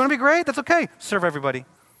 You want to be great? That's okay. Serve everybody.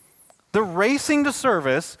 They're racing to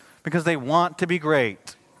service because they want to be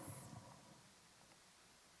great.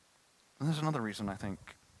 And there's another reason, I think.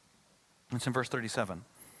 It's in verse 37.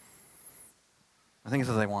 I think it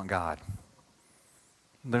says they want God.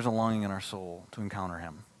 There's a longing in our soul to encounter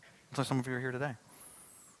him. That's why some of you are here today.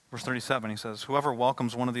 Verse 37, he says, whoever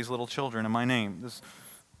welcomes one of these little children in my name, this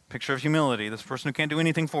picture of humility, this person who can't do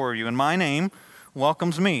anything for you, in my name,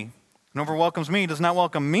 welcomes me. And whoever welcomes me does not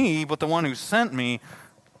welcome me, but the one who sent me.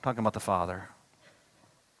 I'm talking about the Father.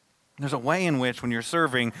 There's a way in which, when you're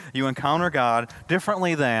serving, you encounter God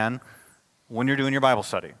differently than when you're doing your Bible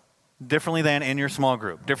study, differently than in your small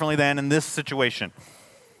group, differently than in this situation.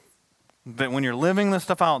 That when you're living this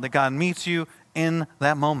stuff out, that God meets you in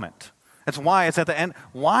that moment. That's why it's at the end.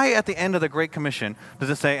 Why at the end of the Great Commission does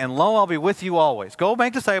it say, and lo, I'll be with you always. Go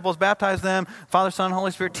make disciples, baptize them, Father, Son,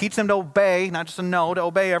 Holy Spirit, teach them to obey, not just to know, to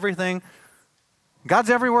obey everything.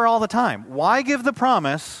 God's everywhere all the time. Why give the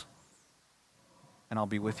promise, and I'll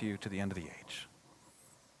be with you to the end of the age?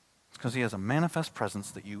 It's because he has a manifest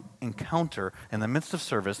presence that you encounter in the midst of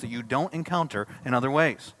service that you don't encounter in other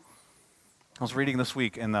ways. I was reading this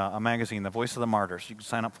week in a magazine, The Voice of the Martyrs. You can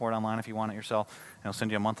sign up for it online if you want it yourself. And it'll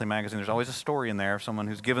send you a monthly magazine. There's always a story in there of someone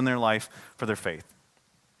who's given their life for their faith.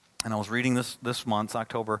 And I was reading this month,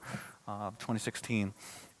 October 2016,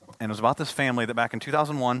 and it was about this family that back in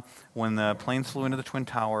 2001, when the planes flew into the Twin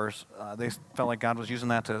Towers, they felt like God was using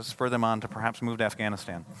that to spur them on to perhaps move to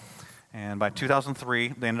Afghanistan. And by 2003,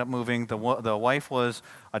 they ended up moving. The wife was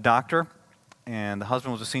a doctor and the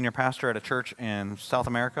husband was a senior pastor at a church in South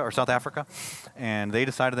Africa, and they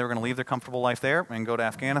decided they were going to leave their comfortable life there and go to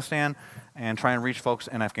Afghanistan and try and reach folks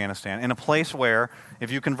in Afghanistan, in a place where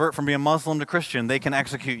if you convert from being Muslim to Christian, they can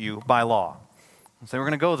execute you by law. So they were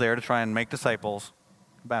going to go there to try and make disciples,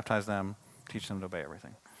 baptize them, teach them to obey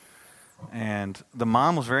everything. And the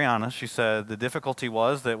mom was very honest. She said the difficulty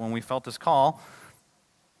was that when we felt this call,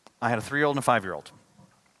 I had a 3-year-old and a 5-year-old.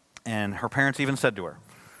 And her parents even said to her,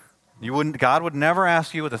 God would never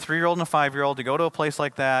ask you with a 3-year-old and a 5-year-old to go to a place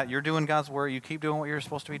like that. You're doing God's work. You keep doing what you're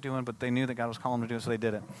supposed to be doing, but they knew that God was calling them to do it, so they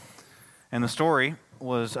did it. And the story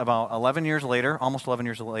was about 11 years later, almost 11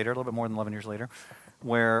 years later, a little bit more than 11 years later,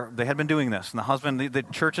 where they had been doing this. And the husband, the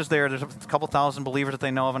church is there. There's a couple thousand believers that they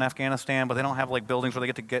know of in Afghanistan, but they don't have like buildings where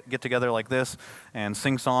they get together like this and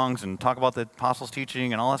sing songs and talk about the apostles'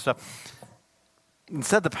 teaching and all that stuff.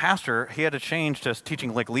 Instead, the pastor, he had to change to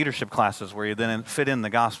teaching like leadership classes where you then fit in the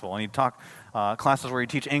gospel. And he'd talk classes where he'd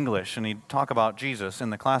teach English, and he'd talk about Jesus in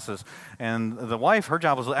the classes. And the wife, her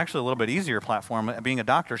job was actually a little bit easier platform. Being a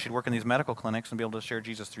doctor, she'd work in these medical clinics and be able to share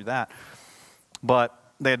Jesus through that. But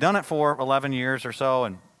they had done it for 11 years or so,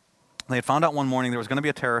 and they had found out one morning there was going to be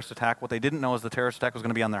a terrorist attack. What they didn't know is the terrorist attack was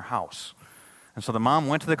going to be on their house. And so the mom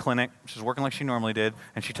went to the clinic. She was working like she normally did,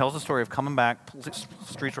 and she tells the story of coming back.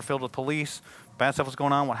 Streets were filled with police. Bad stuff was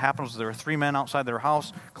going on. What happened was there were 3 men outside their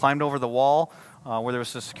house, climbed over the wall where there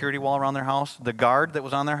was a security wall around their house. The guard that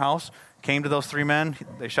was on their house came to those 3 men.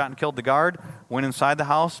 They shot and killed the guard, went inside the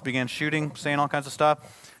house, began shooting, saying all kinds of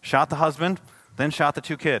stuff, shot the husband, then shot the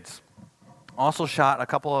 2 kids. Also shot a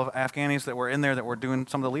couple of Afghanis that were in there that were doing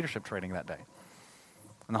some of the leadership training that day.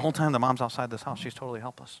 And the whole time the mom's outside this house, she's totally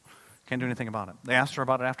helpless. Can't do anything about it. They asked her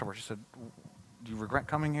about it afterwards. She said, "Do you regret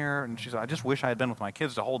coming here?" And she said, "I just wish I had been with my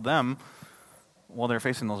kids to hold them while they're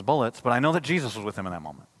facing those bullets, but I know that Jesus was with them in that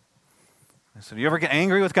moment." I said, "Do you ever get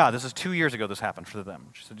angry with God?" This is 2 years ago this happened for them.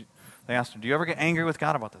 She said, they asked her, "Do you ever get angry with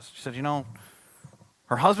God about this?" She said,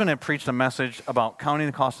 her husband had preached a message about counting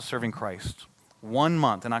the cost of serving Christ 1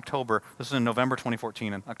 month in October. This is in November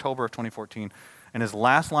 2014, in October of 2014. And his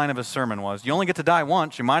last line of his sermon was, "You only get to die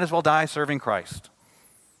once. You might as well die serving Christ."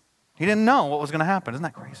 He didn't know what was going to happen. Isn't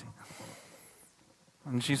that crazy?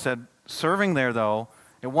 And she said, serving there, though,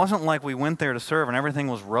 it wasn't like we went there to serve and everything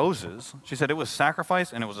was roses. She said it was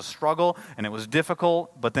sacrifice and it was a struggle and it was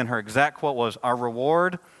difficult, but then her exact quote was, "Our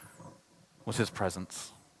reward was his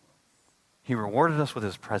presence." He rewarded us with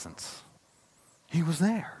his presence. He was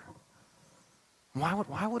there. Why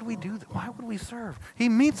would we do that? Why would we serve? He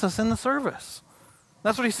meets us in the service.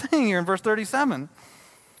 That's what he's saying here in verse 37.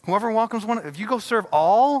 Whoever welcomes one, if you go serve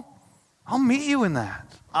all, I'll meet you in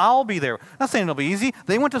that. I'll be there. I'm not saying it'll be easy.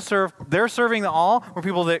 They went to serve. They're serving the all were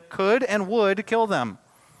people that could and would kill them.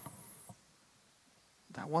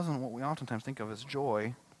 That wasn't what we oftentimes think of as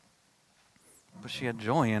joy. But she had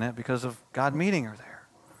joy in it because of God meeting her there.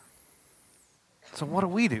 So what do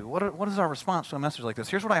we do? What is our response to a message like this?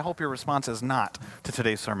 Here's what I hope your response is not to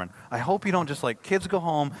today's sermon. I hope you don't just like kids go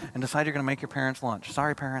home and decide you're going to make your parents lunch.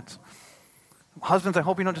 Sorry, parents. Husbands, I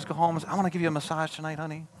hope you don't just go home and say, "I want to give you a massage tonight,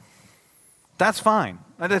 honey." That's fine.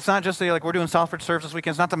 It's not just like we're doing Southbridge Serves this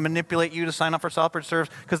weekend. It's not to manipulate you to sign up for Southbridge Serves,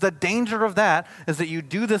 because the danger of that is that you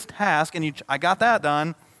do this task and I got that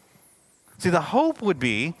done. See, the hope would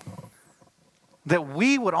be that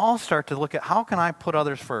we would all start to look at how can I put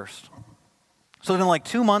others first. So then like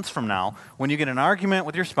 2 months from now, when you get an argument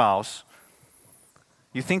with your spouse,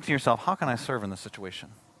 you think to yourself, how can I serve in this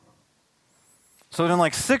situation? So then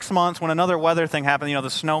like 6 months, when another weather thing happens, the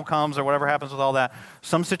snow comes or whatever happens with all that,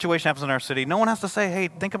 some situation happens in our city, no one has to say, "Hey,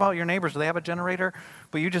 think about your neighbors. Do they have a generator?"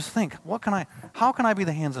 But you just think, how can I be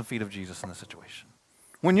the hands and feet of Jesus in this situation?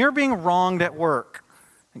 When you're being wronged at work,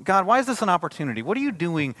 God, why is this an opportunity? What are you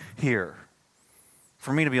doing here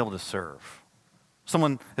for me to be able to serve?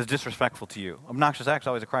 Someone is disrespectful to you. Obnoxious acts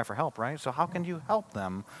always a cry for help, right? So how can you help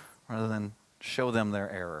them rather than show them their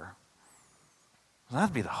error? So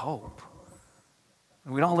that'd be the hope.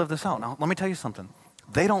 We'd all live this out. Now, let me tell you something.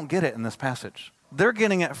 They don't get it in this passage. They're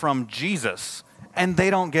getting it from Jesus, and they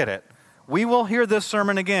don't get it. We will hear this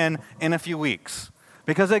sermon again in a few weeks,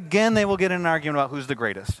 because again, they will get in an argument about who's the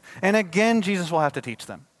greatest. And again, Jesus will have to teach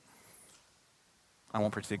them. I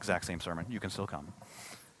won't preach the exact same sermon. You can still come.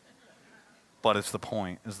 But the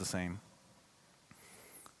point is the same.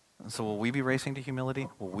 So will we be racing to humility?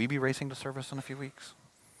 Will we be racing to service in a few weeks?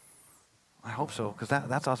 I hope so, because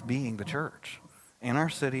that's us being the church in our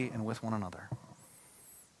city and with one another.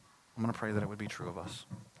 I'm going to pray that it would be true of us.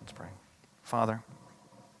 Let's pray. Father,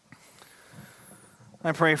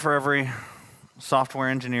 I pray for every software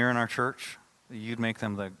engineer in our church that you'd make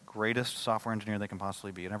them the greatest software engineer they can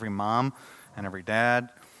possibly be. And every mom and every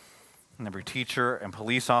dad and every teacher and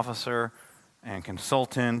police officer and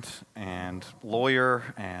consultant and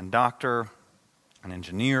lawyer and doctor and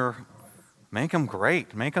engineer. Make them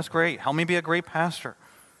great. Make us great. Help me be a great pastor.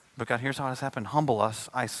 But God, here's how this happened. Humble us.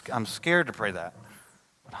 I'm scared to pray that.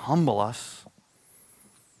 But humble us.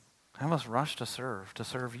 Have us rush to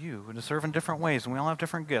serve you, and to serve in different ways. And we all have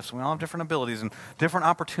different gifts, and we all have different abilities and different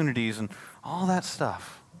opportunities and all that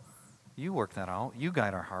stuff. You work that out. You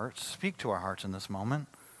guide our hearts. Speak to our hearts in this moment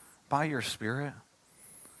by your Spirit.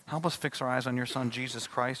 Help us fix our eyes on your Son, Jesus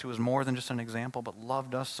Christ, who is more than just an example, but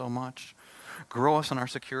loved us so much. Grow us in our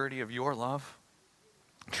security of your love.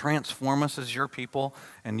 Transform us as your people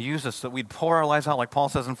and use us so that we'd pour our lives out like Paul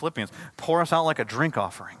says in Philippians. Pour us out like a drink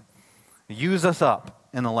offering. Use us up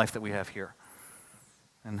in the life that we have here.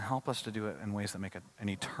 And help us to do it in ways that make an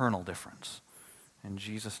eternal difference. In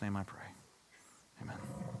Jesus' name I pray. Amen.